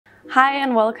Hi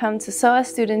and welcome to SOAS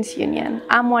Students Union.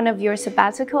 I'm one of your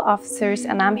sabbatical officers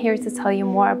and I'm here to tell you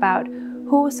more about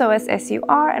who SOAS SU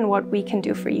are and what we can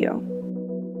do for you.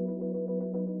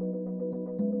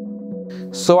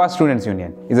 SOAS Students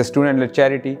Union is a student-led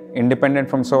charity independent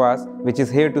from SOAS which is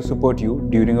here to support you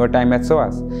during your time at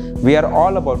SOAS. We are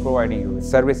all about providing you with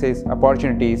services,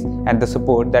 opportunities and the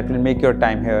support that will make your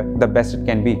time here the best it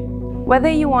can be. Whether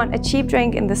you want a cheap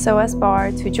drink in the SOAS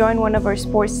bar, to join one of our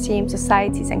sports teams,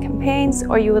 societies and campaigns,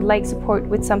 or you would like support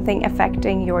with something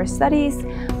affecting your studies,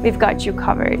 we've got you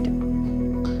covered.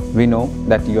 We know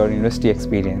that your university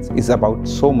experience is about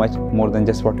so much more than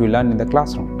just what you learn in the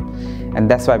classroom. And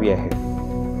that's why we are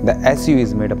here. The SU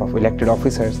is made up of elected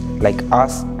officers like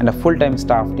us and a full-time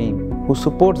staff team who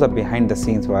supports the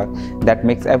behind-the-scenes work that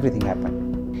makes everything happen.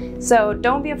 So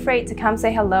don't be afraid to come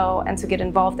say hello and to get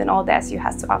involved in all the SU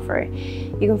has to offer.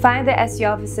 You can find the SU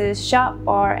offices shop,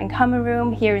 bar and common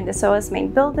room here in the SOAS main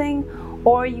building,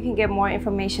 or you can get more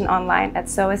information online at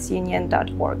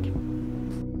soasunion.org.